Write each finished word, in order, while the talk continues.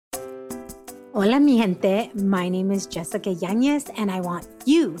Hola, mi gente. My name is Jessica Yanez, and I want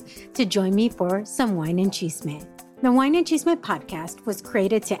you to join me for some Wine and Chisme. The Wine and Chisme podcast was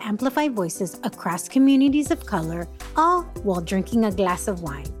created to amplify voices across communities of color, all while drinking a glass of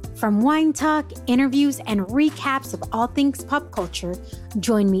wine. From wine talk, interviews, and recaps of all things pop culture,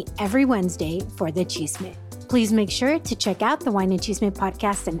 join me every Wednesday for the Chisme. Please make sure to check out the Wine and Chisme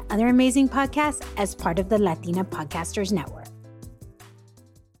podcast and other amazing podcasts as part of the Latina Podcasters Network.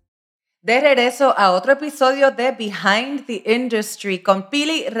 De regreso a otro episodio de Behind the Industry con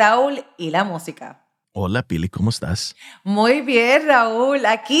Pili, Raúl y la música. Hola Pili, ¿cómo estás? Muy bien, Raúl.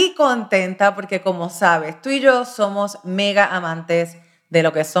 Aquí contenta porque, como sabes, tú y yo somos mega amantes de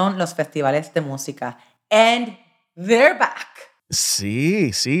lo que son los festivales de música. And they're back.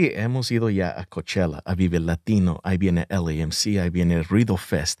 Sí, hemos ido ya a Coachella, a Vive Latino, ahí viene LAMC, ahí viene Ruido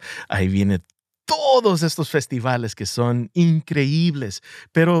Fest, ahí viene todos estos festivales que son increíbles.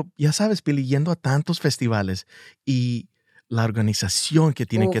 Pero ya sabes, Pili, yendo a tantos festivales y la organización que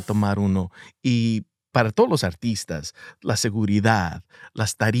tiene que tomar uno y para todos los artistas, la seguridad,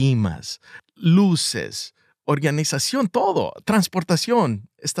 las tarimas, luces, organización, todo, transportación,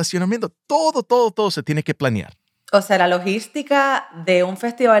 estacionamiento, todo se tiene que planear. O sea, la logística de un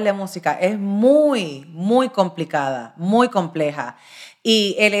festival de música es muy, muy complicada, muy compleja.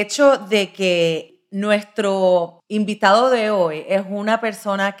 Y el hecho de que nuestro invitado de hoy es una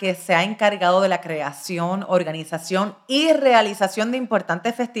persona que se ha encargado de la creación, organización y realización de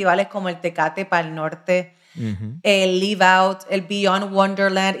importantes festivales como el Tecate Pal Norte, el Live Out, el Beyond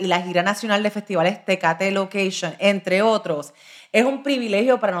Wonderland y la gira nacional de festivales Tecate Location, entre otros. Es un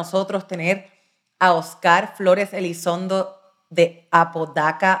privilegio para nosotros tener a Oscar Flores Elizondo de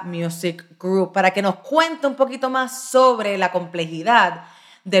Apodaca Music Group para que nos cuente un poquito más sobre la complejidad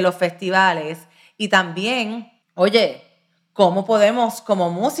de los festivales y también, oye, cómo podemos como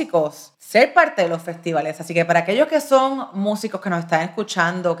músicos ser parte de los festivales. Así que para aquellos que son músicos que nos están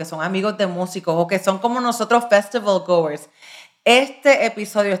escuchando, que son amigos de músicos o que son como nosotros festival goers, este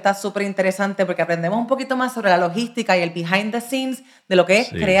episodio está súper interesante porque aprendemos un poquito más sobre la logística y el behind the scenes de lo que es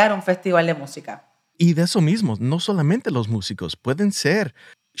crear un festival de música. Y de eso mismo, no solamente los músicos, pueden ser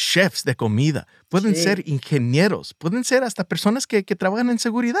chefs de comida, pueden ser ingenieros, pueden ser hasta personas que trabajan en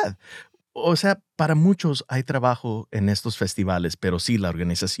seguridad. O sea, para muchos hay trabajo en estos festivales, pero sí, la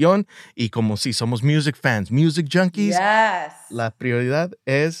organización y como si somos music fans, music junkies, la prioridad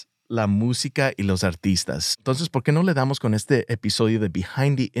es la música y los artistas. Entonces, ¿por qué no le damos con este episodio de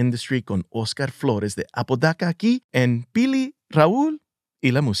Behind the Industry con Oscar Flores de Apodaca aquí en Pili, Raúl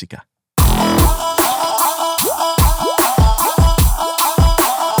y la música?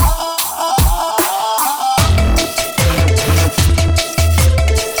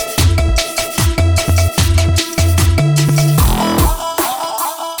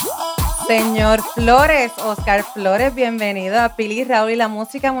 Señor Flores, Oscar Flores, bienvenido a Pili, Raúl y la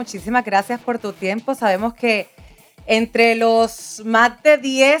música. Muchísimas gracias por tu tiempo. Sabemos que entre los más de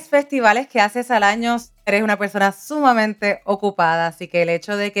 10 festivales que haces al año, eres una persona sumamente ocupada. Así que el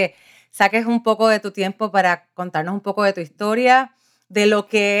hecho de que saques un poco de tu tiempo para contarnos un poco de tu historia, de lo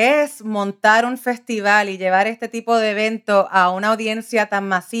que es montar un festival y llevar este tipo de evento a una audiencia tan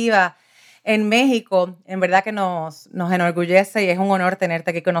masiva en México, en verdad que nos enorgullece y es un honor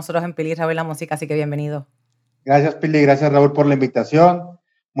tenerte aquí con nosotros en Pili, Raúl y la música, así que bienvenido. Gracias, Pili, gracias, Raúl, por la invitación.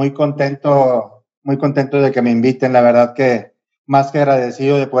 Muy contento de que me inviten. La verdad que más que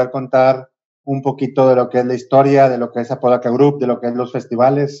agradecido de poder contar un poquito de lo que es la historia, de lo que es Apodaca Group, de lo que es los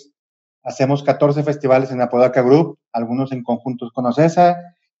festivales. Hacemos 14 festivales en Apodaca Group, algunos en conjuntos con Ocesa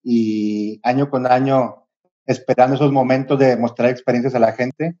y año con año esperando esos momentos de mostrar experiencias a la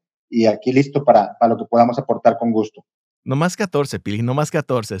gente. Y aquí listo para lo que podamos aportar con gusto. No más 14, Pili, no más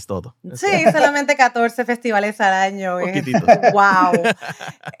 14 es todo. Sí, solamente 14 festivales al año. Poquititos. ¡Wow!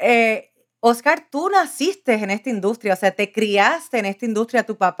 Oscar, tú naciste en esta industria, o sea, te criaste en esta industria.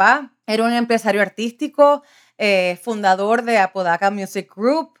 Tu papá era un empresario artístico, fundador de Apodaca Music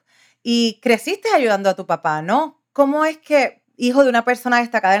Group y creciste ayudando a tu papá, ¿no? ¿Cómo es que, hijo de una persona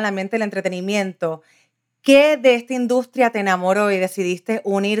destacada en el ambiente del entretenimiento, ¿qué de esta industria te enamoró y decidiste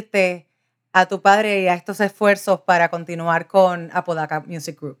unirte a tu padre y a estos esfuerzos para continuar con Apodaca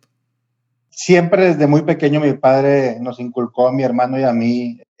Music Group? Siempre desde muy pequeño mi padre nos inculcó a mi hermano y a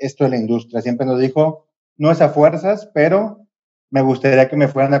mí esto de la industria. Siempre nos dijo, no es a fuerzas, pero me gustaría que me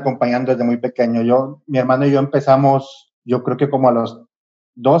fueran acompañando desde muy pequeño. Mi hermano y yo empezamos, yo creo que como a los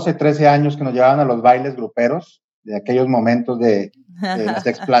 12, 13 años que nos llevaban a los bailes gruperos, de aquellos momentos de las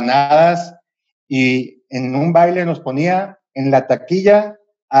explanadas, y en un baile nos ponía en la taquilla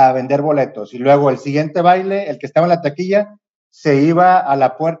a vender boletos, y luego el siguiente baile, el que estaba en la taquilla, se iba a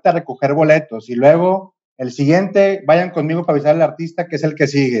la puerta a recoger boletos y luego el siguiente, vayan conmigo para avisar al artista que es el que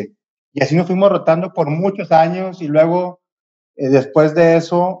sigue. Y así nos fuimos rotando por muchos años y luego, después de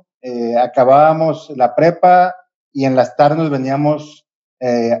eso, acabábamos la prepa y en las tardes nos veníamos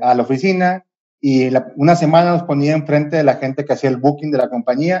a la oficina y una semana nos ponía enfrente de la gente que hacía el booking de la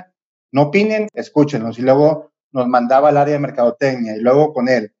compañía. No opinen, escúchenos. Y luego nos mandaba al área de mercadotecnia y luego con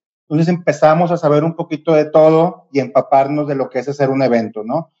él. Entonces empezamos a saber un poquito de todo y empaparnos de lo que es hacer un evento,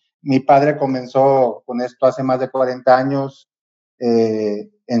 ¿no? Mi padre comenzó con esto hace más de 40 años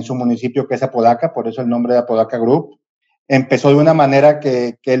en su municipio, que es Apodaca, por eso el nombre de Apodaca Group. Empezó de una manera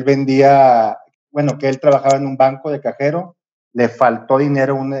que él vendía, bueno, que él trabajaba en un banco de cajero, le faltó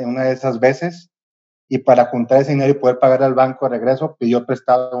dinero una de esas veces y para juntar ese dinero y poder pagar al banco de regreso, pidió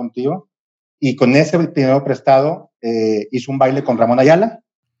prestado a un tío y con ese dinero prestado hizo un baile con Ramón Ayala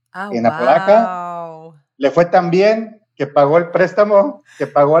en Apodaca. Wow. Le fue tan bien que pagó el préstamo, que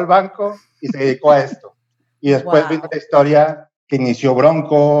pagó al banco y se dedicó a esto. Y después vino la historia que inició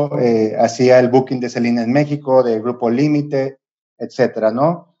Bronco, hacía el booking de Selena en México, del Grupo Límite, etcétera,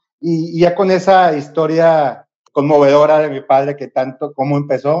 ¿no? Y ya con esa historia conmovedora de mi padre, que tanto como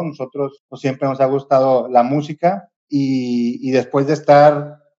empezó, nosotros pues, siempre nos ha gustado la música y después de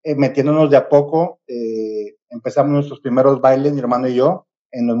estar metiéndonos de a poco, empezamos nuestros primeros bailes, mi hermano y yo,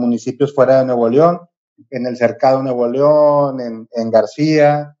 en los municipios fuera de Nuevo León, en el Cercado Nuevo León, en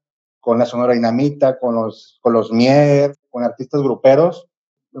García, con la Sonora Dinamita, con los Mier, con artistas gruperos.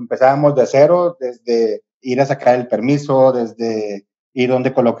 Empezábamos de cero, desde ir a sacar el permiso, desde ir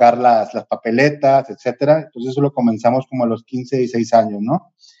donde colocar las papeletas, etcétera. Entonces eso lo comenzamos como a los 15, 16 años,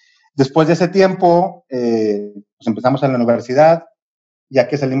 ¿no? Después de ese tiempo, pues empezamos en la universidad. Ya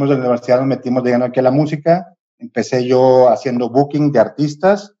que salimos de la universidad nos metimos de lleno aquí a la música. Empecé yo haciendo booking de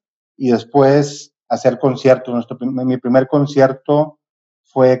artistas y después hacer conciertos. Mi primer concierto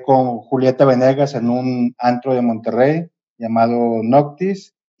fue con Julieta Venegas en un antro de Monterrey llamado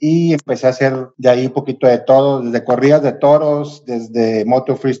Noctis y empecé a hacer de ahí un poquito de todo, desde corridas de toros, desde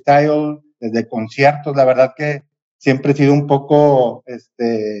moto freestyle, desde conciertos. La verdad que siempre he sido un poco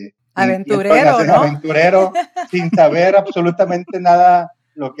aventurero, ¿no? Aventurero, sin saber absolutamente nada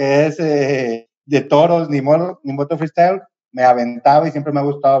lo que es de toros ni moto freestyle. Me aventaba y siempre me ha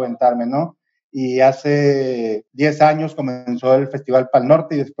gustado aventarme, ¿no? Y hace 10 años comenzó el Festival Pal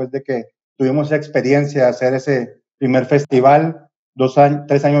Norte y después de que tuvimos esa experiencia de hacer ese primer festival,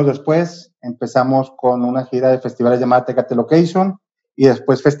 3 años después empezamos con una gira de festivales llamada Tecate Location y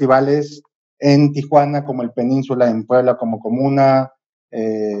después festivales en Tijuana como el Península, en Puebla como Comuna,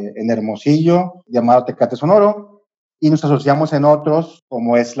 en Hermosillo, llamado Tecate Sonoro, y nos asociamos en otros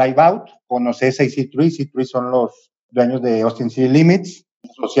como es Live Out, con los C3. C3 son los dueños de Austin City Limits.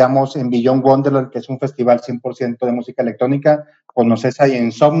 Nos asociamos en Beyond Wonderland, que es un festival 100% de música electrónica, con los CESA y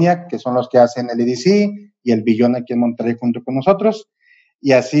Insomniac, que son los que hacen el EDC, y el Beyond aquí en Monterrey junto con nosotros.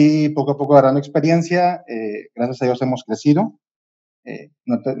 Y así, poco a poco, agarrando experiencia, gracias a Dios hemos crecido.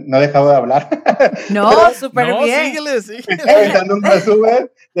 No he dejado de hablar. No, súper bien. Síguele. Estoy dando un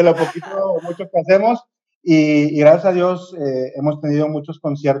resumen de lo poquito o mucho que hacemos y gracias a Dios hemos tenido muchos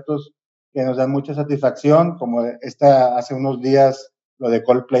conciertos que nos dan mucha satisfacción, como hace unos días, lo de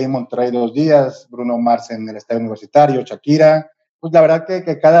Coldplay en Monterrey 2 días, Bruno Mars en el Estadio Universitario, Shakira. Pues la verdad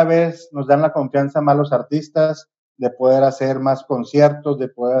que cada vez nos dan la confianza más los artistas de poder hacer más conciertos, de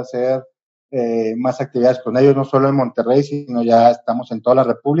poder hacer más actividades con ellos, no solo en Monterrey, sino ya estamos en toda la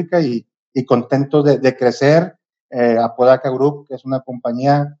República y contentos de crecer. Apodaca Group, que es una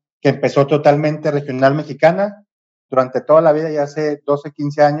compañía que empezó totalmente regional mexicana, durante toda la vida y hace 12,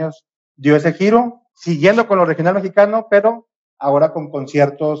 15 años dio ese giro, siguiendo con lo regional mexicano, pero ahora con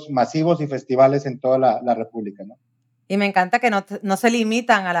conciertos masivos y festivales en toda la República, ¿no? Y me encanta que no se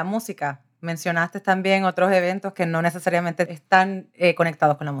limitan a la música. Mencionaste también otros eventos que no necesariamente están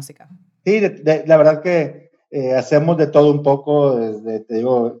conectados con la música. Sí, la verdad que hacemos de todo un poco, te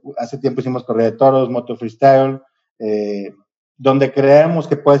digo, hace tiempo hicimos corrida de toros, moto freestyle, donde creemos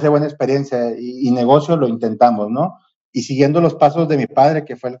que puede ser buena experiencia y negocio, lo intentamos, ¿no? Y siguiendo los pasos de mi padre,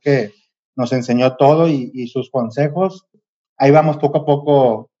 que fue el que nos enseñó todo y sus consejos, ahí vamos poco a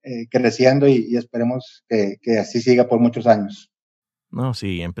poco creciendo y esperemos que así siga por muchos años. No,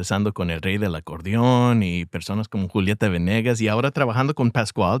 sí, empezando con el rey del acordeón y personas como Julieta Venegas y ahora trabajando con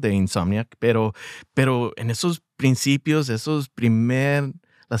Pascual de Insomniac, pero en esos principios,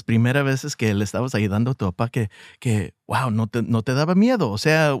 las primeras veces que le estabas ayudando a tu papá, que wow, no te daba miedo, o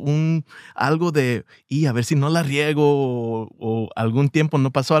sea, algo de, a ver si no la riego o algún tiempo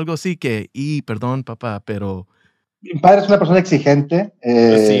no pasó algo así perdón papá, pero Mi padre es una persona exigente.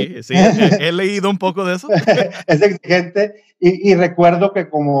 Sí, he leído un poco de eso. Es exigente y recuerdo que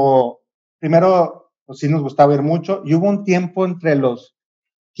como primero pues sí nos gustaba ir mucho y hubo un tiempo entre los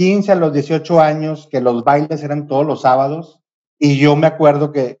 15 a los 18 años que los bailes eran todos los sábados y yo me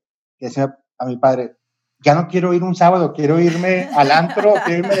acuerdo que decía a mi padre, ya no quiero ir un sábado, quiero irme al antro,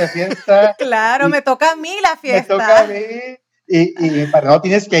 quiero irme de fiesta. Claro, Y me toca a mí la me toca a fiesta. mí y mi padre, no,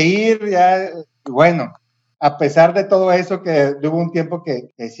 tienes que ir, ya, y bueno, a pesar de todo eso, que hubo un tiempo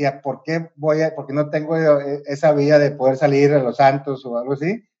que decía, ¿por qué no tengo esa vía de poder salir a los santos o algo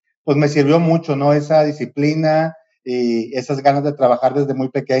así? Pues me sirvió mucho, ¿no? Esa disciplina y esas ganas de trabajar desde muy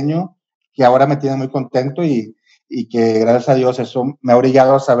pequeño, que ahora me tiene muy contento y que gracias a Dios eso me ha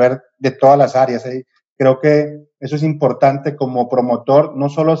orillado a saber de todas las áreas. ¿Eh? Creo que eso es importante como promotor, no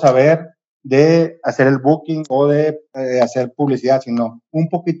solo saber de hacer el booking o de hacer publicidad, sino un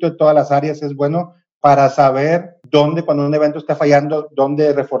poquito de todas las áreas es bueno para saber dónde, cuando un evento está fallando,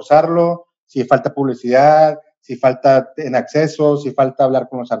 dónde reforzarlo, si falta publicidad, si falta en acceso, si falta hablar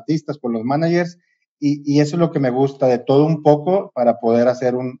con los artistas, con los managers, y eso es lo que me gusta, de todo un poco para poder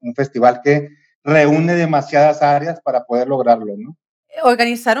hacer un festival que reúne demasiadas áreas para poder lograrlo, ¿no?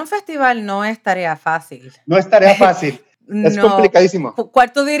 Organizar un festival no es tarea fácil. No es tarea fácil, es No. complicadísimo.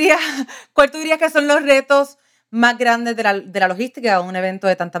 ¿Cuál tú dirías que son los retos más grandes de la logística de un evento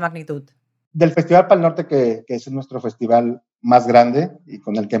de tanta magnitud? Del Festival Pal Norte, que es nuestro festival más grande y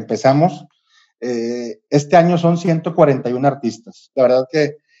con el que empezamos, este año son 141 artistas. La verdad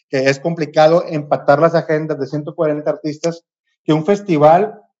que es complicado empatar las agendas de 140 artistas, que un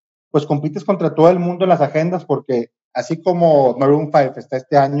festival, pues compites contra todo el mundo en las agendas, porque así como Maroon 5 está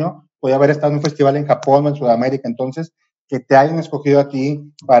este año, puede haber estado en un festival en Japón o en Sudamérica, entonces que te hayan escogido a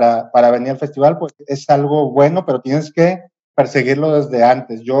ti para venir al festival, pues es algo bueno, pero tienes que perseguirlo desde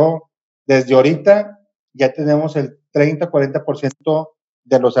antes. Desde ahorita ya tenemos el 30-40%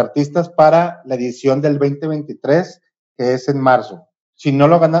 de los artistas para la edición del 2023, que es en marzo. Si no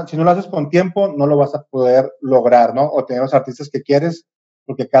lo haces con tiempo, no lo vas a poder lograr, ¿no? O tener los artistas que quieres,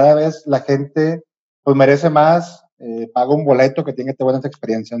 porque cada vez la gente pues merece más, paga un boleto que tenga buenas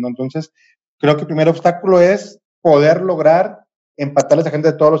experiencias, ¿no? Entonces, creo que el primer obstáculo es poder lograr empatar esa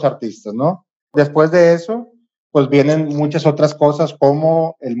gente de todos los artistas, ¿no? Después de eso, pues vienen muchas otras cosas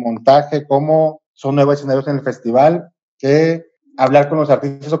como el montaje, como son nuevos escenarios en el festival, que hablar con los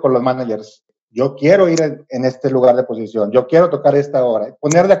artistas o con los managers. Yo quiero ir en este lugar de posición, yo quiero tocar esta hora.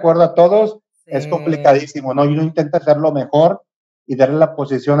 Poner de acuerdo a todos es complicadísimo, ¿no? Y uno intenta hacerlo mejor y darle la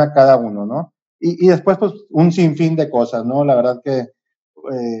posición a cada uno, ¿no? Y después, pues, un sinfín de cosas, ¿no? La verdad que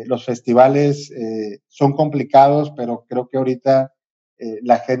los festivales son complicados, pero creo que ahorita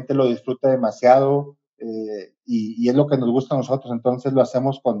la gente lo disfruta demasiado y es lo que nos gusta a nosotros, entonces lo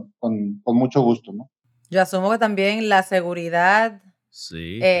hacemos con mucho gusto, ¿no? Yo asumo que también la seguridad,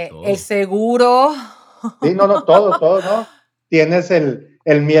 Sí, el seguro. Sí, no, todo, ¿no? Tienes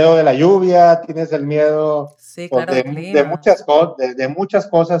el miedo de la lluvia, tienes el miedo Sí, pues, claro, del clima. de muchas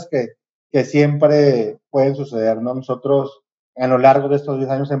cosas que siempre pueden suceder, ¿no? Nosotros a lo largo de estos 10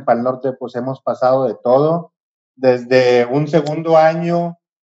 años en Pal Norte pues hemos pasado de todo, desde un segundo año,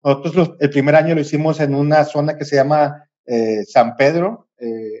 nosotros el primer año lo hicimos en una zona que se llama San Pedro,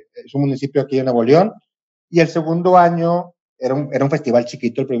 es un municipio aquí de Nuevo León, y el segundo año era un festival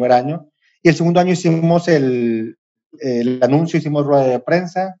chiquito el primer año, y el segundo año hicimos el anuncio, hicimos rueda de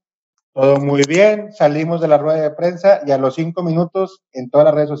prensa, todo muy bien, salimos de la rueda de prensa y a los 5 minutos en todas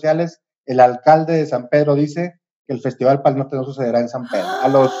las redes sociales el alcalde de San Pedro dice que el Festival Pal Norte no sucederá en San Pedro. A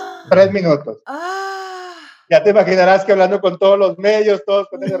los 3 minutos. Ya te imaginarás que hablando con todos los medios, todos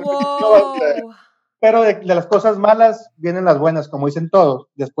con ese Wow. pero de las cosas malas vienen las buenas, como dicen todos.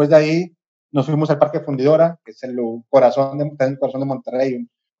 Después de ahí nos fuimos al Parque Fundidora, que es el corazón de Monterrey, un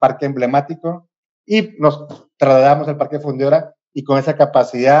parque emblemático, y nos trasladamos al Parque Fundidora y con esa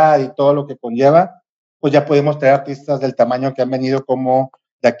capacidad y todo lo que conlleva, pues ya pudimos traer artistas del tamaño que han venido como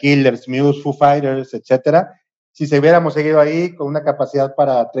The Killers, Muse, Foo Fighters, etcétera. Si se hubiéramos seguido ahí con una capacidad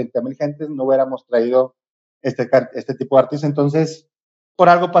para 30,000 gentes, no hubiéramos traído este tipo de artistas. Entonces, por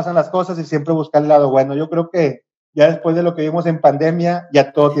algo pasan las cosas y siempre buscar el lado bueno. Yo creo que ya después de lo que vimos en pandemia,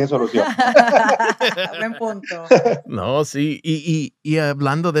 ya todo tiene solución. Buen punto. No, sí. Y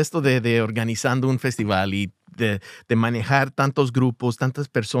hablando de esto de organizando un festival y de manejar tantos grupos, tantas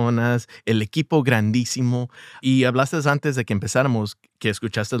personas, el equipo grandísimo. Y hablaste antes de que empezáramos, que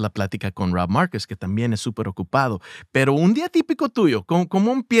escuchaste la plática con Rob Marcus, que también es súper ocupado. Pero un día típico tuyo,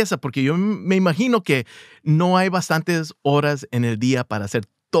 ¿cómo empieza? Porque yo me imagino que no hay bastantes horas en el día para hacer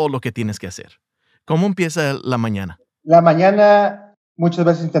todo lo que tienes que hacer. ¿Cómo empieza la mañana? La mañana muchas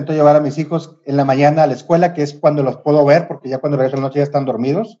veces intento llevar a mis hijos en la mañana a la escuela, que es cuando los puedo ver, porque ya cuando regreso a la noche ya están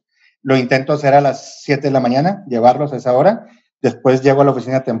dormidos. Lo intento hacer a las 7 de la mañana, llevarlos a esa hora. Después llego a la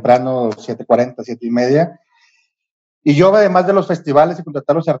oficina temprano, 7:40, 7:30. Y yo, además de los festivales y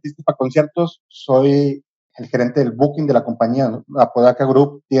contratar a los artistas para conciertos, soy el gerente del booking de la compañía, ¿no? La Podaca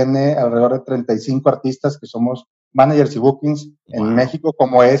Group tiene alrededor de 35 artistas que somos managers y bookings en Wow. México,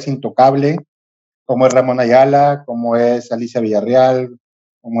 como es Intocable, como es Ramón Ayala, como es Alicia Villarreal,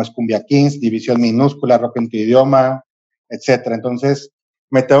 como es Cumbia Kings, División Minúscula, Rock en tu idioma, etcétera. Entonces,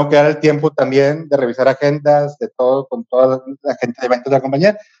 me tengo que dar el tiempo también de revisar agendas, de todo, con toda la gente de eventos de la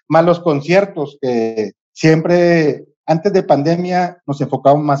compañía, más los conciertos, que siempre, antes de pandemia, nos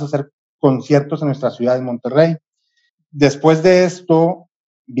enfocábamos más a hacer conciertos en nuestra ciudad de Monterrey. Después de esto,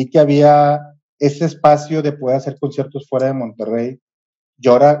 vi que había ese espacio de poder hacer conciertos fuera de Monterrey. Y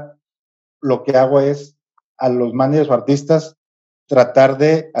ahora lo que hago es a los managers o artistas tratar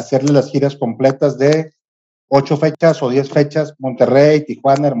de hacerle las giras completas de 8 fechas o 10 fechas, Monterrey,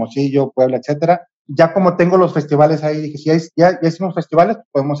 Tijuana, Hermosillo, Puebla, etcétera. Ya como tengo los festivales ahí, dije, si ya hicimos festivales,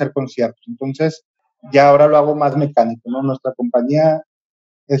 podemos hacer conciertos. Entonces, ya ahora lo hago más mecánico, ¿no? Nuestra compañía,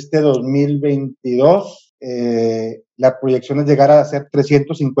 este 2022, la proyección es llegar a hacer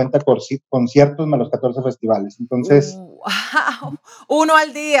 350 conciertos más los 14 festivales. Entonces, ¡Wow! Uno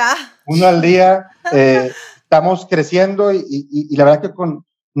al día. uno al día, estamos creciendo y la verdad que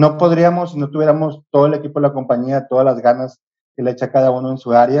no podríamos si no tuviéramos todo el equipo de la compañía, todas las ganas que le echa cada uno en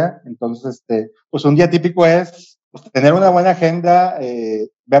su área. Entonces, pues un día típico es pues, tener una buena agenda,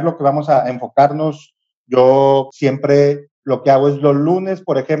 ver lo que vamos a enfocarnos. Yo siempre lo que hago es los lunes,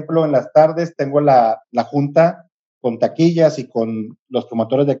 por ejemplo, en las tardes tengo la junta con taquillas y con los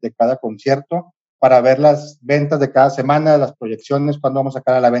promotores de cada concierto para ver las ventas de cada semana, las proyecciones, cuándo vamos a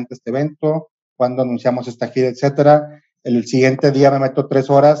sacar a la venta este evento, cuándo anunciamos esta gira, etcétera. El siguiente día me meto 3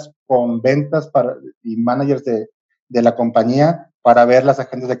 horas con ventas y managers de la compañía para ver las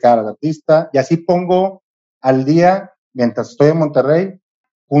agendas de cada artista y así pongo al día, mientras estoy en Monterrey,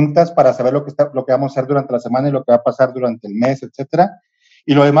 juntas para saber lo que vamos a hacer durante la semana y lo que va a pasar durante el mes, etcétera.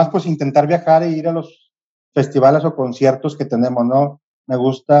 Y lo demás, pues intentar viajar e ir a los festivales o conciertos que tenemos, ¿no? Me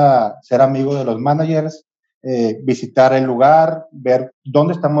gusta ser amigo de los managers, visitar el lugar, ver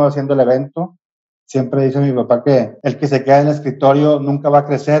dónde estamos haciendo el evento. Siempre dice mi papá que el que se queda en el escritorio nunca va a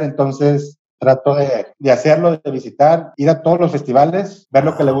crecer, entonces trato de hacerlo, de visitar, ir a todos los festivales, ver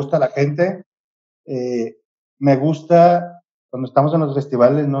lo que le Wow. gusta a la gente. Me gusta cuando estamos en los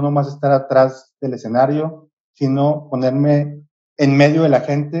festivales no nomás estar atrás del escenario, sino ponerme en medio de la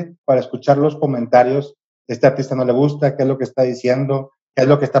gente para escuchar los comentarios. Este artista no le gusta, qué es lo que está diciendo, qué es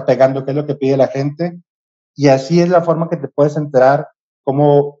lo que está pegando, qué es lo que pide la gente. Y así es la forma que te puedes enterar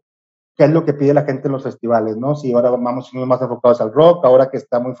cómo, qué es lo que pide la gente en los festivales, ¿no? Si ahora vamos siendo más enfocados al rock, ahora que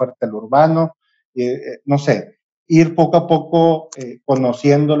está muy fuerte el urbano, no sé, ir poco a poco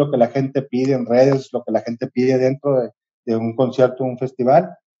conociendo lo que la gente pide en redes, lo que la gente pide dentro de un concierto, un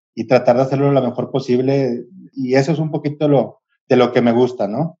festival, y tratar de hacerlo lo mejor posible. Y eso es un poquito de lo que me gusta,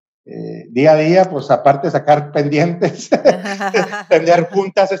 ¿no? Día a día, pues aparte de sacar pendientes, tener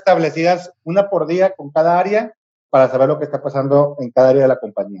juntas establecidas una por día con cada área para saber lo que está pasando en cada área de la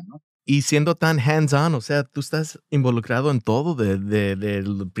compañía, ¿no? Y siendo tan hands-on, o sea, tú estás involucrado en todo,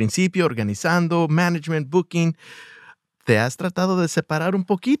 del principio, organizando, management, booking. ¿Te has tratado de separar un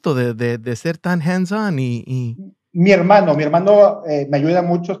poquito de ser tan hands-on Mi hermano me ayuda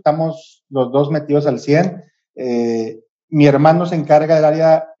mucho, estamos los dos metidos al 100. Mi hermano se encarga del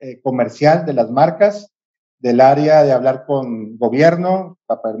área comercial de las marcas, del área de hablar con gobierno,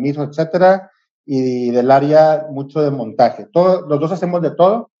 para permisos, etcétera, y del área mucho de montaje. Los dos hacemos de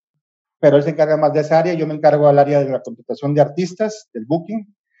todo, pero él se encarga más de esa área. Yo me encargo del área de la contratación de artistas, del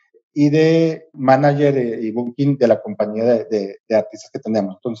booking, y de manager y booking de la compañía de artistas que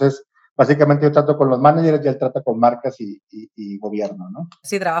tenemos. Entonces, básicamente yo trato con los managers y él trata con marcas y gobierno, ¿no?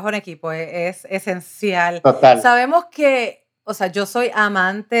 Sí, trabajo en equipo es esencial. Total. Sabemos que, o sea, yo soy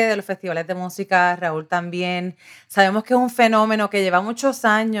amante de los festivales de música, Raúl también. Sabemos que es un fenómeno que lleva muchos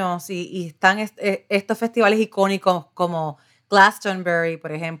años y están estos festivales icónicos como Glastonbury,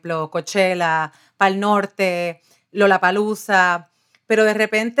 por ejemplo, Coachella, Pal Norte, Lollapalooza, pero de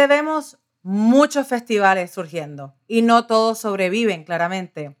repente vemos muchos festivales surgiendo y no todos sobreviven,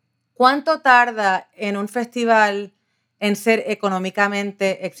 claramente. ¿Cuánto tarda en un festival en ser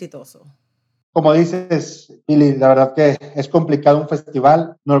económicamente exitoso? Como dices, Pili, la verdad que es complicado un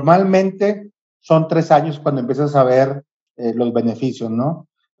festival. Normalmente son 3 años cuando empiezas a ver los beneficios, ¿no?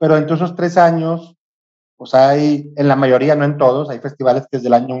 Pero entre esos 3 años, pues hay, en la mayoría, no en todos, hay festivales que desde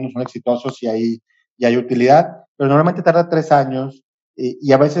el año 1 son exitosos y hay utilidad, pero normalmente tarda 3 años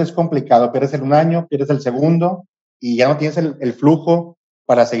y a veces es complicado, pierdes un año, pierdes el segundo y ya no tienes el flujo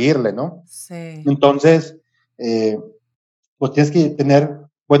para seguirle, ¿no? Sí. Entonces, pues tienes que tener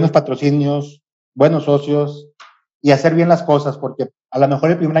buenos patrocinios, buenos socios y hacer bien las cosas, porque a lo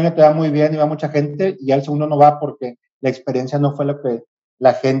mejor el primer año te va muy bien y va mucha gente y ya el segundo no va porque la experiencia no fue lo que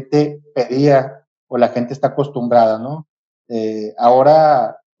la gente pedía o la gente está acostumbrada, ¿no?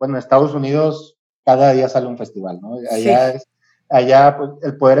 Ahora, bueno, en Estados Unidos cada día sale un festival, ¿no? Sí. Allá pues,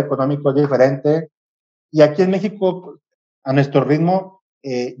 el poder económico es diferente y aquí en México, pues, a nuestro ritmo,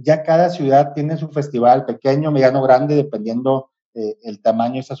 ya cada ciudad tiene su festival, pequeño, mediano, grande, dependiendo el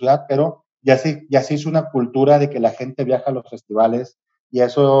tamaño de esa ciudad, pero ya se hizo una cultura de que la gente viaja a los festivales y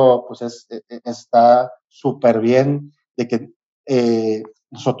eso pues está súper bien, de que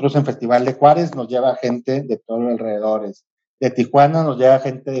nosotros en Festival de Juárez nos lleva gente de todos los alrededores, de Tijuana nos lleva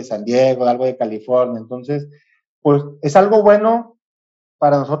gente de San Diego, de algo de California, entonces pues es algo bueno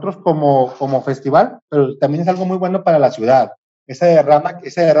para nosotros como festival, pero también es algo muy bueno para la ciudad. Esa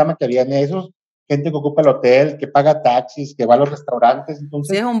derrama que viene, esos gente que ocupa el hotel, que paga taxis, que va a los restaurantes, Sí,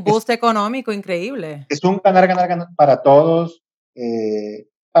 entonces es un boost económico increíble. es un ganar, ganar, ganar para todos,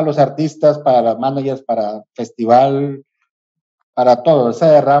 para los artistas, para las managers, para festival, para todo.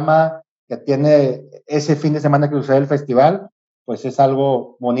 Esa derrama que tiene ese fin de semana que sucede el festival, pues es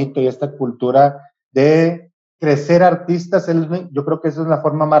algo bonito y esta cultura de crecer artistas, yo creo que esa es la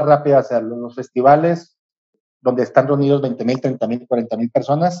forma más rápida de hacerlo. Los festivales donde están reunidos 20,000, 30,000, 40,000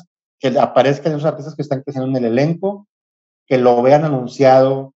 personas, que aparezcan esos artistas que están creciendo en el elenco, que lo vean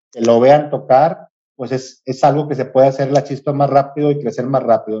anunciado, que lo vean tocar, pues es algo que se puede hacer la chispa más rápido y crecer más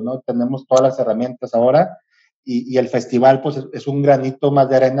rápido, ¿no? Tenemos todas las herramientas ahora y el festival pues es un granito más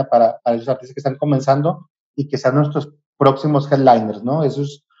de arena para esos artistas que están comenzando y que sean nuestros próximos headliners, ¿no? Eso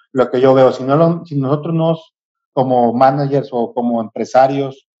es lo que yo veo. Si nosotros nos, como managers o como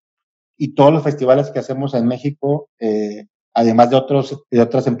empresarios, y todos los festivales que hacemos en México, además de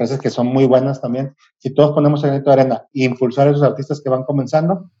otras empresas que son muy buenas también, si todos ponemos el granito de arena e impulsar a esos artistas que van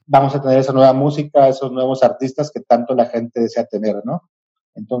comenzando, vamos a tener esa nueva música, esos nuevos artistas que tanto la gente desea tener, ¿no?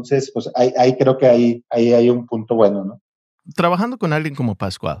 Entonces, pues ahí creo que ahí hay un punto bueno, ¿no? Trabajando con alguien como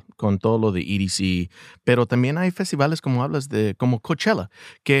Pascual, con todo lo de EDC, pero también hay festivales como hablas de, como Coachella,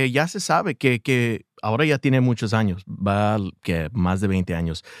 que ya se sabe que ahora ya tiene muchos años, que más de 20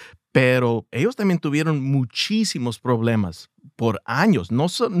 años, pero ellos también tuvieron muchísimos problemas por años, no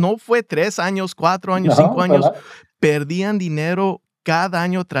fue 3 años, 4 años, cinco No, años, ¿verdad? perdían dinero cada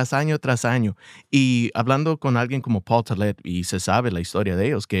año tras año tras año. Y hablando con alguien como Paul Tolet, y se sabe la historia de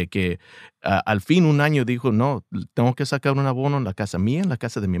ellos, que al fin un año dijo, no, tengo que sacar un abono en la casa mía, en la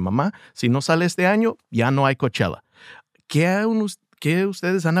casa de mi mamá. Si no sale este año, ya no hay Coachella. ¿Qué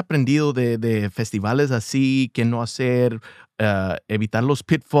ustedes han aprendido de festivales así, qué no hacer, evitar los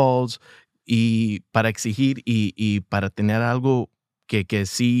pitfalls y para exigir y para tener algo que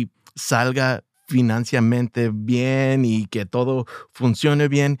sí salga financieramente bien y que todo funcione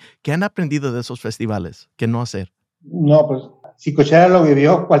bien? ¿Qué han aprendido de esos festivales? ¿Qué no hacer? No, pues si Coachella lo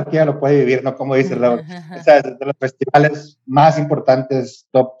vivió, cualquiera lo puede vivir, ¿no? Como dice Raúl. O sea, es de los festivales más importantes,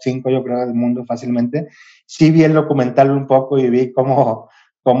 top 5 yo creo del mundo fácilmente. Sí vi el documental un poco y vi cómo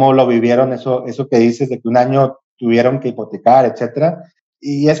lo vivieron, eso que dices de que un año tuvieron que hipotecar, etcétera.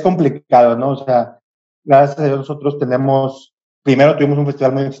 Y es complicado, ¿no? O sea, gracias a Dios nosotros primero tuvimos un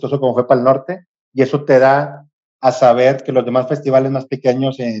festival muy exitoso como fue para el norte, y eso te da a saber que los demás festivales más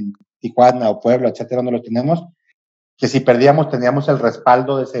pequeños en Tijuana o Puebla, etcétera, no los tenemos, que si perdíamos teníamos el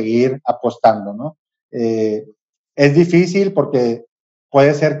respaldo de seguir apostando, ¿no? Eh, es difícil porque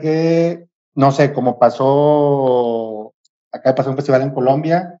puede ser que, no sé, como acá pasó un festival en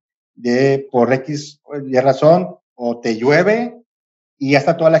Colombia, por X y razón, o te llueve y ya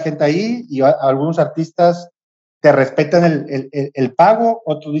está toda la gente ahí y algunos artistas te respetan el pago,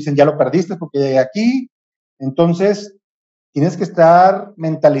 otros dicen ya lo perdiste porque llegué aquí, entonces tienes que estar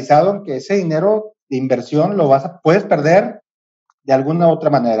mentalizado en que ese dinero de inversión puedes perder de alguna u otra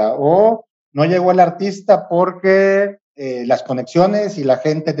manera. O no llegó el artista porque las conexiones y la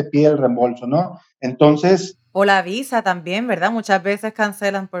gente te pide el reembolso, ¿no? Entonces, O la visa también, ¿verdad? Muchas veces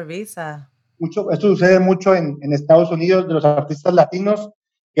cancelan por visa. esto sucede mucho en Estados Unidos de los artistas latinos,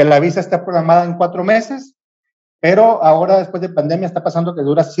 que la visa está programada en 4 meses, pero ahora después de pandemia está pasando que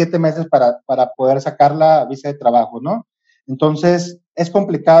dura 7 meses para poder sacar la visa de trabajo, ¿no? Entonces, es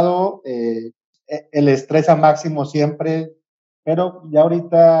complicado, el estrés a máximo siempre, pero ya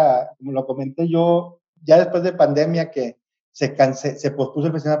ahorita, como lo comenté yo, ya después de pandemia que se pospuso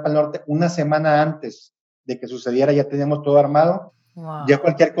el Festival para el Norte una semana antes de que sucediera, ya teníamos todo armado, Ya Wow.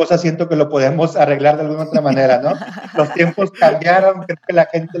 cualquier cosa siento que lo podemos arreglar de alguna otra manera, ¿no? Los tiempos cambiaron, creo que la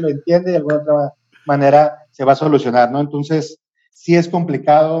gente lo entiende y de alguna otra manera se va a solucionar, ¿no? Entonces, sí es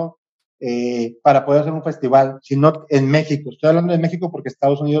complicado para poder hacer un festival, si no en México, estoy hablando de México porque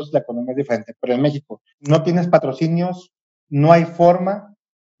Estados Unidos la economía es diferente, pero en México no tienes patrocinios, no hay forma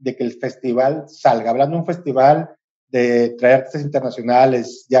de que el festival salga. Hablando de un festival de traer artistas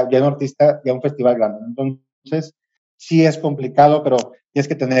internacionales, ya un artista, ya un festival grande. Entonces, sí es complicado, pero tienes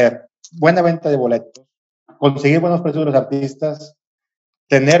que tener buena venta de boletos, conseguir buenos precios de los artistas,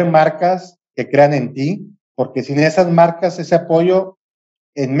 tener marcas que crean en ti, porque sin esas marcas, ese apoyo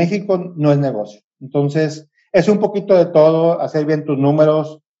en México no es negocio. Entonces, es un poquito de todo, hacer bien tus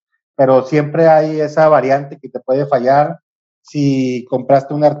números, pero siempre hay esa variante que te puede fallar. Si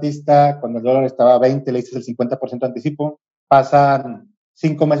compraste un artista cuando el dólar estaba a 20, le dices el 50% de anticipo, pasan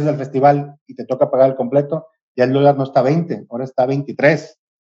 5 meses del festival y te toca pagar el completo, ya el dólar no está a 20, ahora está a 23.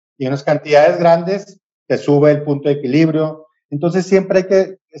 Y en unas cantidades grandes te sube el punto de equilibrio. Entonces siempre hay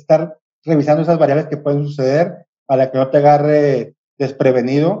que estar revisando esas variables que pueden suceder para que no te agarre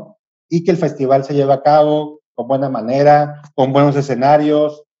desprevenido y que el festival se lleve a cabo con buena manera, con buenos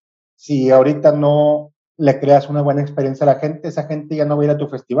escenarios. Si ahorita no le creas una buena experiencia a la gente, esa gente ya no va a ir a tu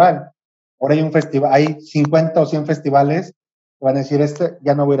festival. Ahora hay un festival, hay 50 o 100 festivales que van a decir, este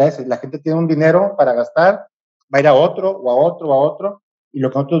ya no voy a ir a ese. La gente tiene un dinero para gastar, va a ir a otro, o a otro, o a otro, y lo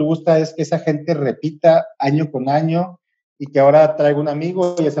que a nosotros nos gusta es que esa gente repita año con año y que ahora traiga un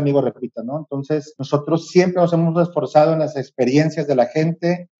amigo y ese amigo repita, ¿no? Entonces, nosotros siempre nos hemos esforzado en las experiencias de la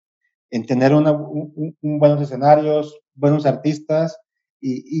gente, en tener buenos escenarios, buenos artistas,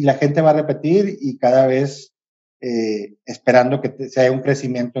 y la gente va a repetir y cada vez esperando que sea un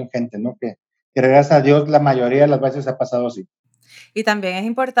crecimiento en gente, ¿no? Que gracias a Dios la mayoría de las veces ha pasado así. Y también es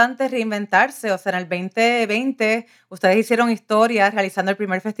importante reinventarse. O sea, en el 2020 ustedes hicieron historia realizando el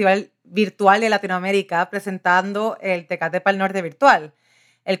primer festival virtual de Latinoamérica, presentando el Tecate Pal Norte virtual,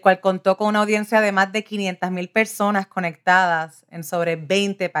 el cual contó con una audiencia de más de 500,000 personas conectadas en sobre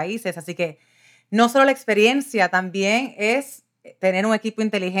 20 países. Así que no solo la experiencia, también es tener un equipo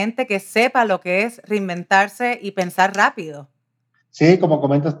inteligente que sepa lo que es reinventarse y pensar rápido. Sí, como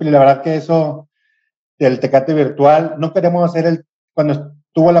comentas, Pili, la verdad que eso del Tecate virtual, no queremos hacer cuando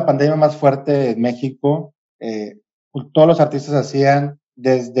estuvo la pandemia más fuerte en México, todos los artistas hacían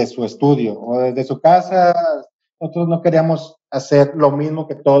desde su estudio o desde su casa, nosotros no queríamos hacer lo mismo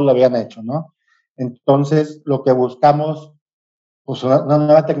que todos lo habían hecho, ¿no? Entonces, lo que buscamos, pues una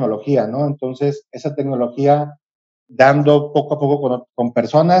nueva tecnología, ¿no? Entonces, esa tecnología, dando poco a poco con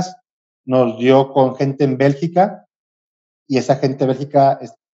personas, nos dio con gente en Bélgica, y esa gente de Bélgica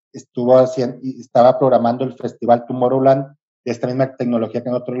estuvo haciendo y estaba programando el festival Tomorrowland de esta misma tecnología que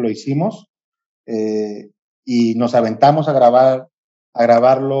nosotros lo hicimos, y nos aventamos a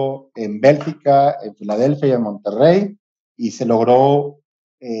grabarlo en Bélgica, en Filadelfia y en Monterrey, y se logró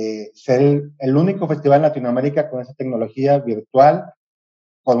ser el único festival en Latinoamérica con esa tecnología virtual,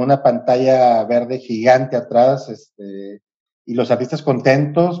 con una pantalla verde gigante atrás, y los artistas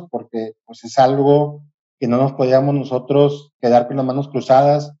contentos porque pues es algo que no nos podíamos nosotros quedar con las manos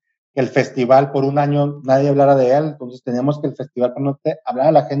cruzadas, que el festival por un año nadie hablara de él, entonces teníamos que el festival hablar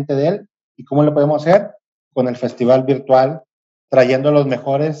a la gente de él. ¿Y cómo lo podemos hacer? Con el festival virtual, trayendo a los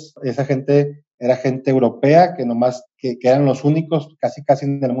mejores. Esa gente era gente europea que eran los únicos casi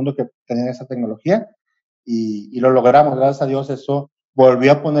en el mundo que tenían esa tecnología, y lo logramos, gracias a Dios. Eso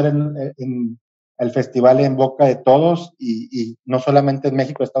volvió a poner en el festival en boca de todos, y no solamente en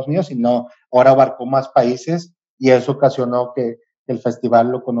México, Estados Unidos, sino ahora abarcó más países, y eso ocasionó que el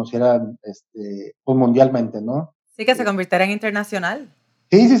festival lo conocieran pues mundialmente, ¿no? Sí, que se convirtiera en internacional.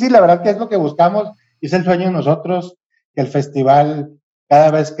 Sí, la verdad que es lo que buscamos y es el sueño de nosotros, que el festival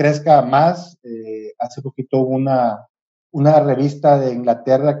cada vez crezca más. Hace poquito hubo una revista de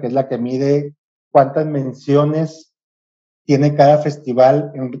Inglaterra que es la que mide cuántas menciones tiene cada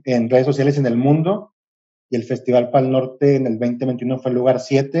festival en redes sociales en el mundo, y el Festival Pal Norte en el 2021 fue el lugar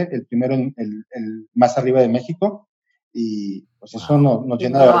 7, el primero, el más arriba de México, y pues eso Wow. nos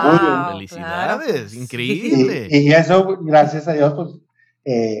llena de orgullo. Wow, claro, Felicidades, sí. increíble. Y eso, gracias a Dios,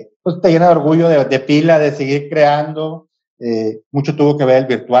 pues te llena de orgullo, de pila, de seguir creando. Mucho tuvo que ver el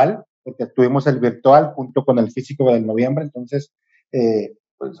virtual, porque tuvimos el virtual junto con el físico del noviembre, entonces,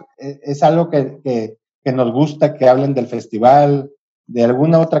 pues es algo que nos gusta, que hablen del festival, de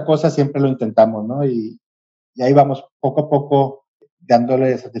alguna otra cosa, siempre lo intentamos, ¿no? Y ahí vamos poco a poco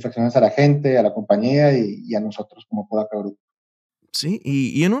dándole satisfacciones a la gente, a la compañía y a nosotros como Podaca Group. Sí,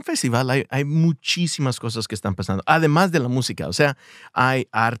 y en un festival hay muchísimas cosas que están pasando, además de la música. O sea, hay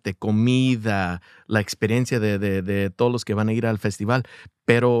arte, comida, la experiencia de todos los que van a ir al festival.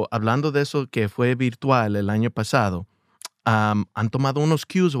 Pero hablando de eso que fue virtual el año pasado, ¿han tomado unos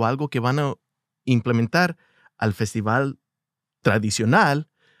cues o algo que van a implementar al festival tradicional?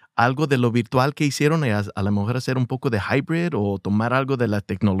 Algo de lo virtual que hicieron y a lo mejor hacer un poco de hybrid o tomar algo de la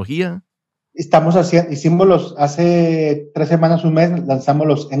tecnología. Hace 3 semanas, un mes, lanzamos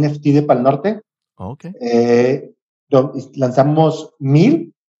los NFT de Pal Norte. Ok. Lanzamos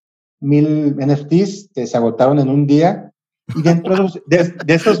 1000 NFTs que se agotaron en un día. Y dentro de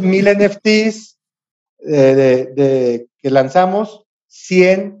esos 1000 NFTs que lanzamos,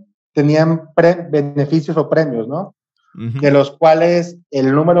 100 tenían beneficios o premios, ¿no? Ujú. De los cuales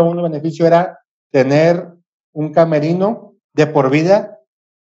el número uno beneficio era tener un camerino de por vida,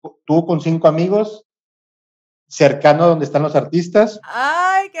 tú con 5 amigos, cercano a donde están los artistas,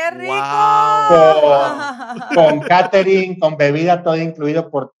 ¡Ay, qué rico! Wow. con catering, con bebida, todo incluido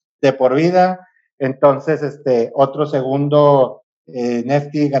de por vida. Entonces, otro segundo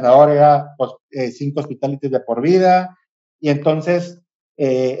Nefty ganador era 5 hospitalities de por vida. Y entonces,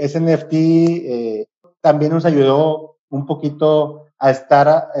 ese NFT también nos ayudó un poquito a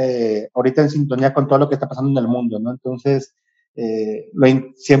estar ahorita en sintonía con todo lo que está pasando en el mundo, ¿no? Entonces,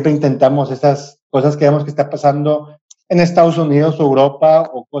 siempre intentamos esas cosas que vemos que está pasando en Estados Unidos o Europa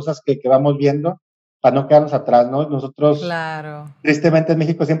o cosas que vamos viendo para no quedarnos atrás, ¿no? Nosotros, Claro. tristemente en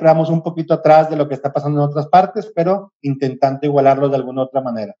México siempre vamos un poquito atrás de lo que está pasando en otras partes, pero intentando igualarlo de alguna otra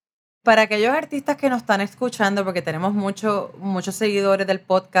manera. Para aquellos artistas que nos están escuchando, porque tenemos muchos seguidores del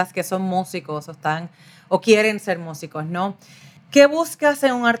podcast que son músicos o quieren ser músicos, ¿no? ¿Qué buscas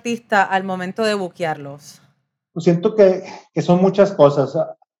en un artista al momento de buquearlos? Pues siento que son muchas cosas.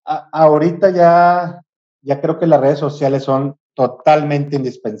 Ahorita ya creo que las redes sociales son totalmente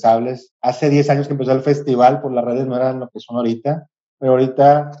indispensables. Hace 10 años que empezó el festival, pues las redes no eran lo que son ahorita, pero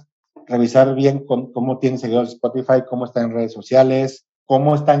ahorita revisar bien cómo tienen seguidores Spotify, cómo están en redes sociales,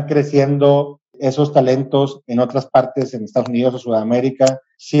 cómo están creciendo esos talentos en otras partes, en Estados Unidos o Sudamérica.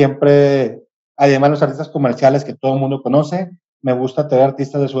 Siempre, además los artistas comerciales que todo el mundo conoce, me gusta traer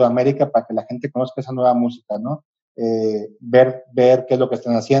artistas de Sudamérica para que la gente conozca esa nueva música, ¿no? Ver qué es lo que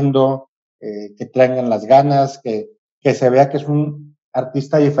están haciendo, que traigan las ganas, que se vea que es un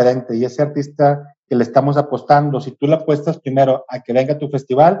artista diferente y ese artista que le estamos apostando, si tú le apuestas primero a que venga a tu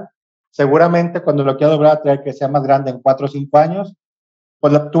festival, seguramente cuando lo quiera lograr traer que sea más grande en 4 o 5 años,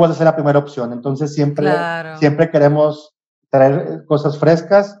 pues tú vas a ser la primera opción. Entonces Claro. siempre queremos traer cosas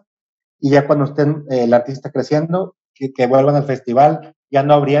frescas y ya cuando estén el artista creciendo, que vuelvan al festival, ya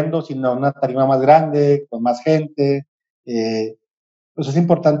no abriendo, sino una tarima más grande, con más gente. Pues es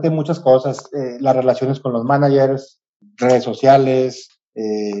importante muchas cosas, las relaciones con los managers, redes sociales.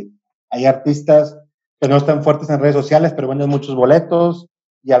 Hay artistas que no están fuertes en redes sociales, pero venden muchos boletos,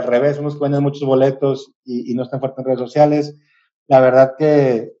 y al revés, unos que venden muchos boletos y no están fuertes en redes sociales. La verdad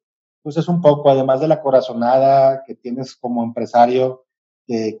que pues es un poco, además de la corazonada que tienes como empresario,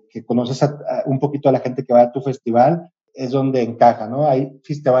 que conoces un poquito a la gente que va a tu festival, es donde encaja, ¿no? Hay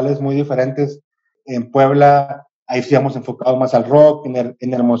festivales muy diferentes. En Puebla, ahí sí hemos enfocado más al rock,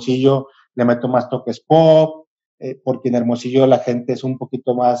 en Hermosillo le meto más toques pop, porque en Hermosillo la gente es un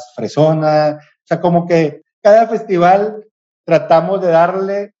poquito más fresona. O sea, como que cada festival tratamos de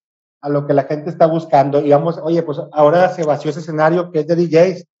darle a lo que la gente está buscando. Y vamos, oye, pues ahora se vació ese escenario que es de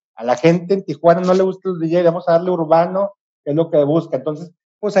DJs. A la gente en Tijuana no le gustan los DJs, vamos a darle urbano, que es lo que busca. Entonces,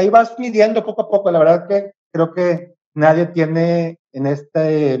 pues ahí vas midiendo poco a poco. La verdad que creo que nadie tiene en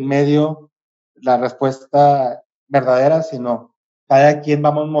este medio la respuesta verdadera, sino cada quien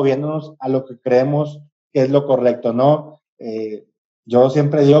vamos moviéndonos a lo que creemos que es lo correcto, ¿no? Yo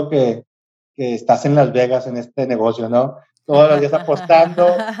siempre digo que estás en Las Vegas en este negocio, ¿no? Todos los días apostando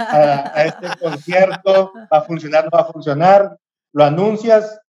a este concierto, va a funcionar, no va a funcionar, lo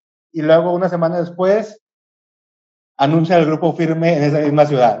anuncias y luego una semana después anuncia el grupo firme en esa misma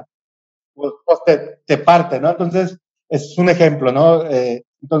ciudad. Pues te parte, ¿no? Entonces, es un ejemplo, ¿no?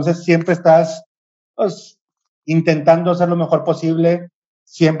 Entonces, siempre estás pues, intentando hacer lo mejor posible,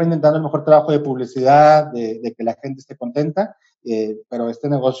 siempre intentando el mejor trabajo de publicidad, de que la gente esté contenta, pero este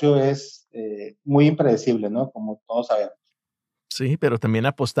negocio es muy impredecible, ¿no? Como todos sabemos. Sí, pero también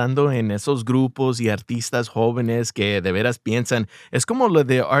apostando en esos grupos y artistas jóvenes que de veras piensan, es como lo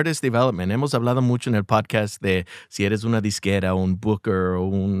de Artist Development. Hemos hablado mucho en el podcast de si eres una disquera, un booker o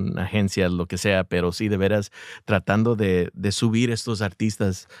una agencia, lo que sea, pero sí de veras tratando de subir estos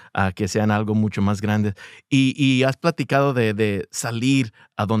artistas a que sean algo mucho más grande. Y has platicado de salir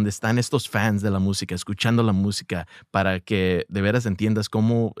a donde están estos fans de la música, escuchando la música para que de veras entiendas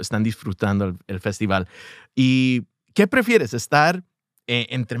cómo están disfrutando el festival. Y ¿qué prefieres? ¿Estar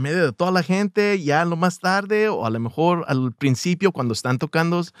entre medio de toda la gente ya lo más tarde o a lo mejor al principio cuando están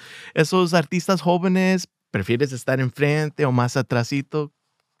tocando esos artistas jóvenes? ¿Prefieres estar enfrente o más atrasito?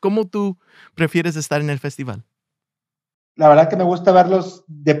 ¿Cómo tú prefieres estar en el festival? La verdad que me gusta verlos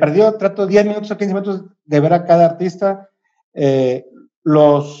de perdido, trato 10 minutos o 15 minutos de ver a cada artista. Eh,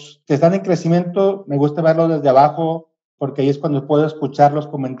 los que están en crecimiento, me gusta verlos desde abajo, porque ahí es cuando puedo escuchar los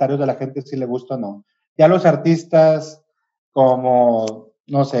comentarios de la gente si le gusta o no. Ya los artistas como,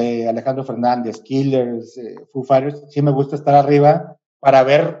 no sé, Alejandro Fernández, Killers, Foo Fighters, sí me gusta estar arriba para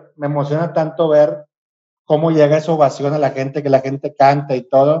ver, me emociona tanto ver cómo llega esa ovación a la gente, que la gente canta y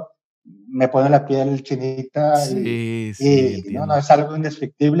todo, me pone la piel chinita Sí, sí, y no, no, entiendo. es algo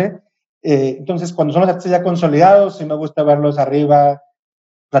indescriptible. Entonces, cuando son los artistas ya consolidados, sí me gusta verlos arriba,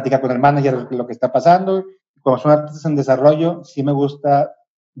 platicar con el manager lo que está pasando. Cuando son artistas en desarrollo, sí me gusta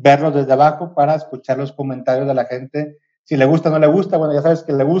verlos desde abajo para escuchar los comentarios de la gente. Si le gusta o no le gusta, bueno, ya sabes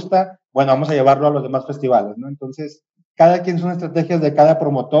que le gusta, bueno, vamos a llevarlo a los demás festivales, ¿no? Entonces, cada quien son estrategias de cada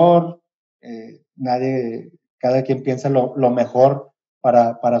promotor, cada quien piensa lo mejor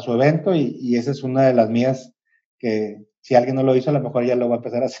para su evento y esa es una de las mías que si alguien no lo hizo, a lo mejor ya lo va a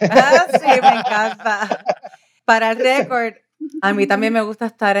empezar a hacer. Ah, sí, me encanta. Para el récord, a mí también me gusta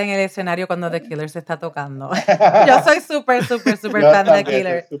estar en el escenario cuando The Killer se está tocando. Yo soy súper fan de The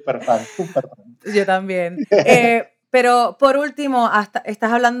Killer. Súper fan. Yo también. Pero por último,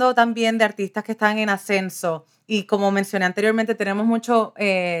 estás hablando también de artistas que están en ascenso y como mencioné anteriormente, tenemos muchos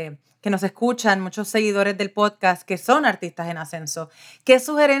que nos escuchan, muchos seguidores del podcast que son artistas en ascenso. ¿Qué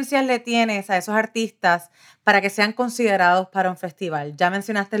sugerencias le tienes a esos artistas para que sean considerados para un festival? Ya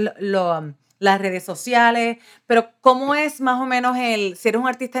mencionaste las redes sociales, pero ¿cómo es más o menos si eres un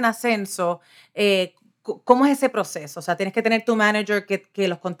artista en ascenso, cómo es ese proceso? O sea, ¿tienes que tener tu manager que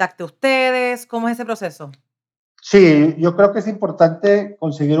los contacte a ustedes? ¿Cómo es ese proceso? Sí, yo creo que es importante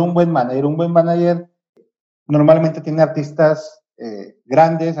conseguir un buen manager. Un buen manager normalmente tiene artistas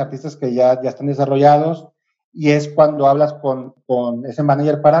grandes, artistas que ya están desarrollados, y es cuando hablas con ese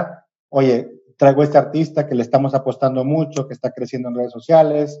manager para, oye, traigo este artista que le estamos apostando mucho, que está creciendo en redes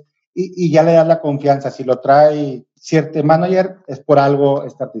sociales, y ya le das la confianza. Si lo trae cierto manager, es por algo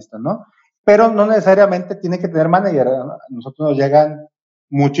este artista, ¿no? Pero no necesariamente tiene que tener manager. A nosotros nos llegan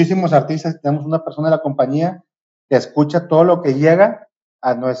muchísimos artistas, tenemos una persona de la compañía que escucha todo lo que llega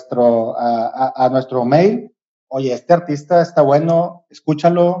a nuestro mail. Oye, este artista está bueno,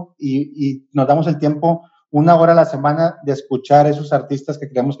 escúchalo, y nos damos el tiempo, 1 hora a la semana, de escuchar esos artistas que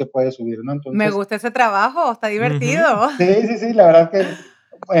creemos que puede subir, ¿no? Entonces, me gusta ese trabajo, está divertido. Sí, la verdad que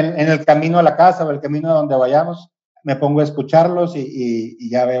en el camino a la casa o el camino a donde vayamos, me pongo a escucharlos y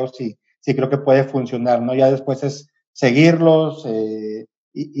ya veo si creo que puede funcionar, ¿no? Ya después es seguirlos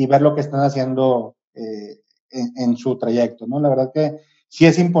y ver lo que están haciendo en su trayecto, ¿no? La verdad que sí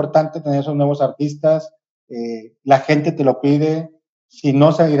es importante tener esos nuevos artistas, la gente te lo pide, si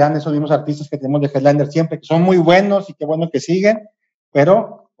no seguirán esos mismos artistas que tenemos de headliner siempre, que son muy buenos y qué bueno que siguen,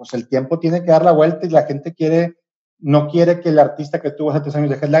 pero pues el tiempo tiene que dar la vuelta y la gente no quiere que el artista que tuvo hace 3 años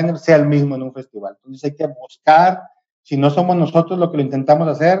de headliner sea el mismo en un festival. Entonces hay que buscar, si no somos nosotros lo que lo intentamos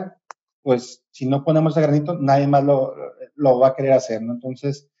hacer, pues si no ponemos ese granito, nadie más lo va a querer hacer, ¿no?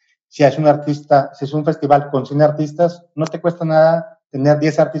 Entonces, si es un festival con 100 artistas, no te cuesta nada tener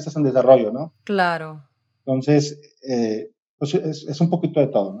 10 artistas en desarrollo, ¿no? Claro. Entonces, pues es un poquito de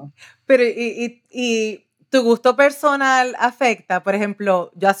todo, ¿no? Pero, ¿y tu gusto personal afecta? Por ejemplo,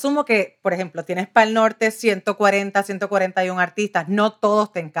 yo asumo que, por ejemplo, tienes para el norte 140, 141 artistas, no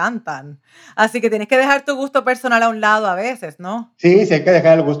todos te encantan. Así que tienes que dejar tu gusto personal a un lado a veces, ¿no? Sí, hay que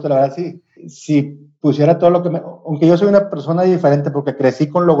dejar el gusto, la verdad, sí. Si pusiera todo lo que aunque yo soy una persona diferente porque crecí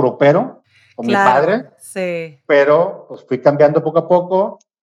con lo grupero, con mi padre, sí. pero pues fui cambiando poco a poco.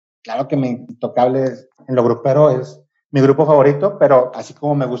 Claro que mi Intocable en lo grupero es mi grupo favorito, pero así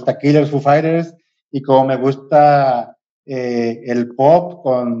como me gusta Killers, Foo Fighters, y como me gusta el pop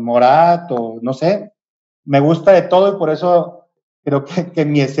con Morat, o no sé, me gusta de todo, y por eso creo que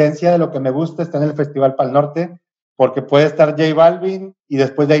mi esencia de lo que me gusta está en el Festival Pal Norte, porque puede estar J Balvin y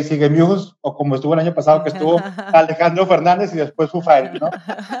después de ahí sigue Muse, o como estuvo el año pasado que estuvo Alejandro Fernández y después Foo Fighters, ¿no?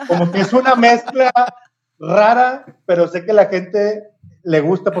 Como que es una mezcla rara, pero sé que la gente le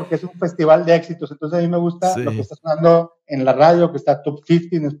gusta porque es un festival de éxitos. Entonces a mí me gusta lo que está sonando en la radio, que está Top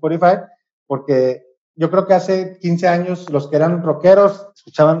 50 en Spotify, porque yo creo que hace 15 años los que eran rockeros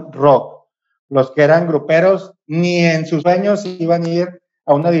escuchaban rock. Los que eran gruperos ni en sus sueños iban a ir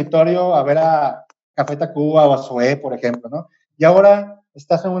a un auditorio a ver a Café Tacuba o a Zoé, por ejemplo, ¿no? Y ahora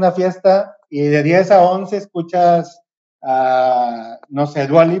estás en una fiesta y de 10 a 11 escuchas no sé,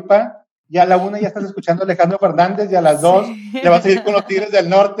 Dua Lipa, y a la 1 ya estás escuchando a Alejandro Fernández, y a las 2 le vas a ir con los Tigres del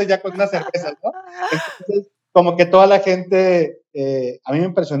Norte ya con unas cervezas, ¿no? Entonces, como que toda la gente, a mí me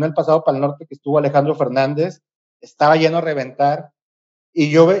impresionó el pasado para el norte que estuvo Alejandro Fernández, estaba lleno a reventar, y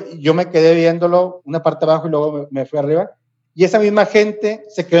yo me quedé viéndolo una parte abajo y luego me fui arriba, y esa misma gente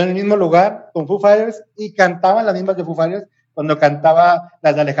se quedó en el mismo lugar con Foo Fighters y cantaban las mismas de Foo Fighters cuando cantaba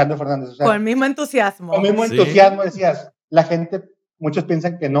las de Alejandro Fernández. O sea, con el mismo entusiasmo. Con el mismo entusiasmo, decías, la gente, muchos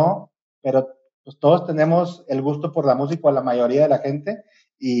piensan que no, pero pues todos tenemos el gusto por la música, o la mayoría de la gente,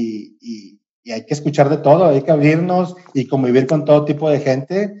 y hay que escuchar de todo, hay que abrirnos y convivir con todo tipo de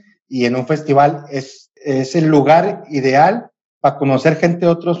gente, y en un festival es el lugar ideal para conocer gente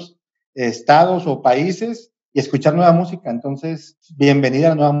de otros estados o países y escuchar nueva música. Entonces, bienvenida a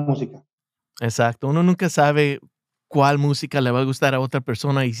la nueva música. Exacto, uno nunca sabe cuál música le va a gustar a otra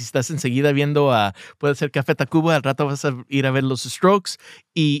persona, y si estás enseguida viendo puede ser Café Tacuba, al rato vas a ir a ver los Strokes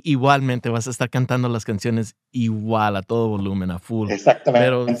y igualmente vas a estar cantando las canciones igual a todo volumen, a full. Exactamente.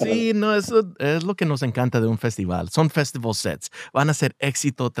 Pero sí, no, eso es lo que nos encanta de un festival. Son festival sets, van a ser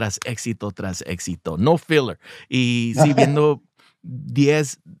éxito tras éxito tras éxito, no filler. Y sí, viendo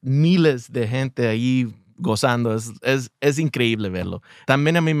 10 miles de gente ahí gozando, es increíble verlo.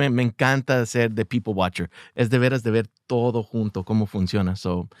 También a mí me encanta ser the people watcher. Es de veras de ver todo junto, cómo funciona.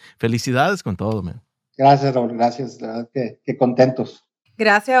 So, felicidades con todo, man. Gracias, Raúl, gracias. La verdad que contentos.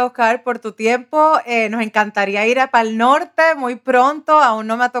 Gracias, Oscar, por tu tiempo. Nos encantaría ir a Pal Norte muy pronto. Aún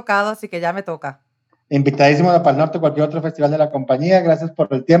no me ha tocado, así que ya me toca. Invitadísimo a Pal Norte, cualquier otro festival de la compañía. Gracias por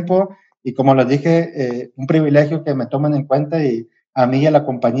el tiempo. Y como les dije, un privilegio que me tomen en cuenta, y a mí y a la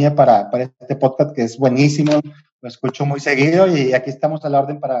compañía para este podcast, que es buenísimo. Lo escucho muy seguido y aquí estamos a la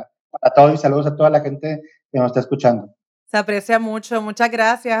orden para todos, y saludos a toda la gente que nos está escuchando. Se aprecia mucho. Muchas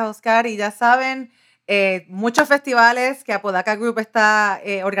gracias, Oscar. Y ya saben, muchos festivales que Apodaca Group está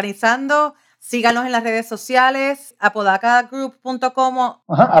organizando. Síganos en las redes sociales, apodacagroup.com.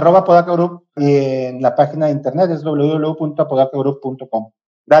 @Apodaca Group, y en la página de internet es www.apodacagroup.com.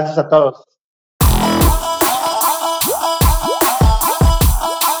 Gracias a todos.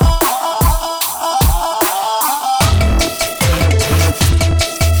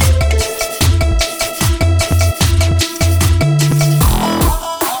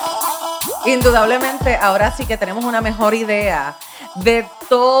 Indudablemente, ahora sí que tenemos una mejor idea de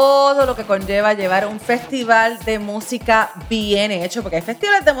todo lo que conlleva llevar un festival de música bien hecho, porque hay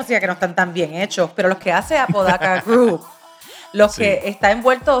festivales de música que no están tan bien hechos, pero los que hace Apodaca Group, los que está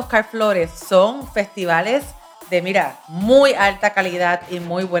envuelto Oscar Flores, son festivales de, mira, muy alta calidad y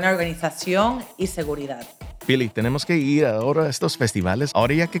muy buena organización y seguridad. Billy, tenemos que ir ahora a estos festivales.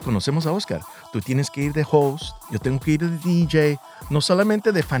 Ahora ya que conocemos a Oscar, tú tienes que ir de host, yo tengo que ir de DJ, no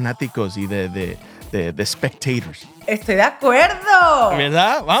solamente de fanáticos y de spectators. Estoy de acuerdo.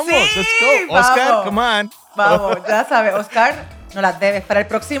 ¿Verdad? Vamos, sí, let's go. Oscar, vamos. come on. Vamos, ya sabes, Oscar, no las debes. Para el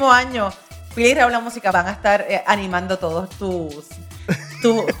próximo año, Phil y Raúl La Música van a estar animando todos tus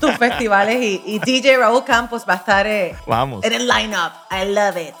festivales, y DJ Raúl Campos va a estar Vamos. en el lineup. I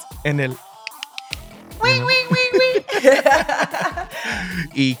love it. En el...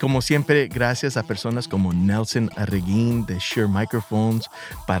 Y como siempre, gracias a personas como Nelson Arreguín de Shure Microphones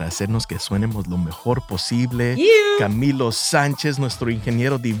para hacernos que suenemos lo mejor posible. Camilo Sánchez, nuestro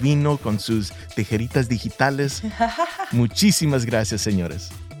ingeniero divino, con sus tijeritas digitales. Muchísimas gracias,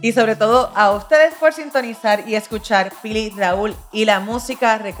 señores. Y sobre todo a ustedes por sintonizar y escuchar Pili, Raúl y La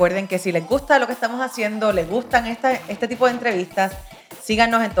Música. Recuerden que si les gusta lo que estamos haciendo, les gustan este tipo de entrevistas,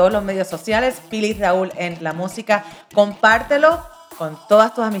 síganos en todos los medios sociales, Pili Raúl en La Música. Compártelo con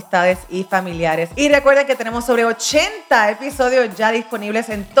todas tus amistades y familiares. Y recuerden que tenemos sobre 80 episodios ya disponibles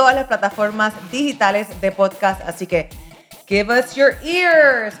en todas las plataformas digitales de podcast. Así que give us your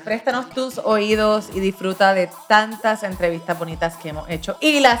ears. Préstanos tus oídos y disfruta de tantas entrevistas bonitas que hemos hecho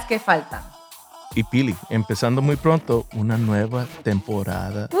y las que faltan. Y Pili, empezando muy pronto una nueva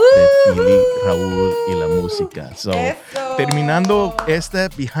temporada de Pili, Raúl y La Música. So, terminando esta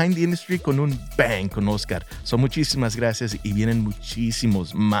Behind the Industry con un bang con Oscar. So, muchísimas gracias y vienen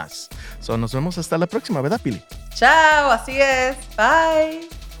muchísimos más. So, nos vemos hasta la próxima, ¿verdad, Pili? Chao, así es. Bye.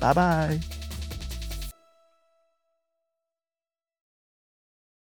 Bye, bye.